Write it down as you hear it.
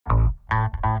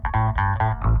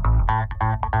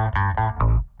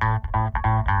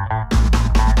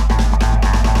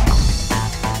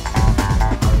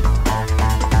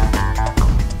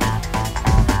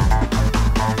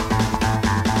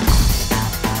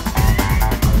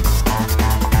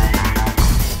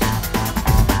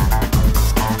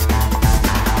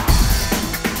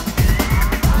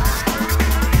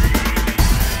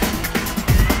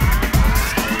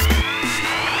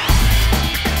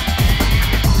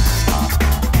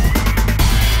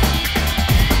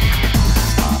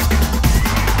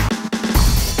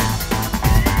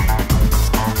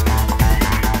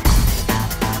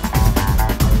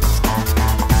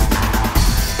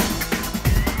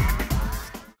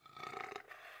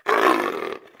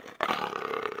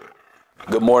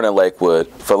Good morning, Lakewood.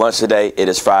 For lunch today, it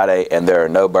is Friday, and there are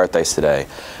no birthdays today.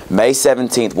 May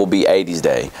 17th will be 80s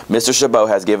Day. Mr. Chabot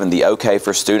has given the okay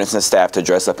for students and staff to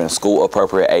dress up in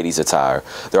school-appropriate 80s attire.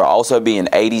 There will also be an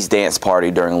 80s dance party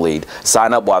during LEAD.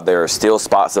 Sign up while there are still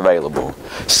spots available.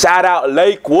 Shout out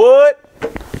Lakewood!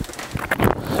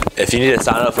 If you need to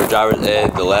sign up for driver's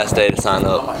ed, the last day to sign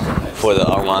up for the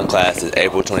online class is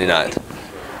April 29th.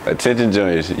 Attention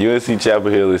juniors, UNC Chapel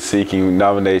Hill is seeking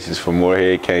nominations for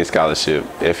Moorhead Kane Scholarship.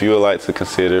 If you would like to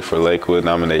consider for Lakewood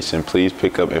nomination, please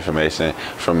pick up information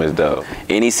from Ms. Dove.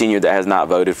 Any senior that has not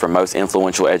voted for most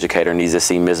influential educator needs to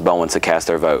see Ms. Bowen to cast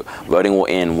their vote. Voting will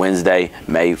end Wednesday,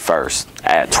 May 1st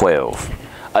at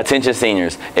 12. Attention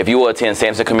seniors, if you will attend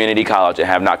Sampson Community College and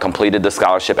have not completed the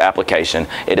scholarship application,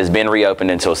 it has been reopened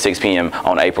until 6 p.m.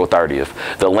 on April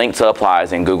 30th. The link to apply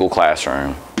is in Google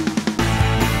Classroom.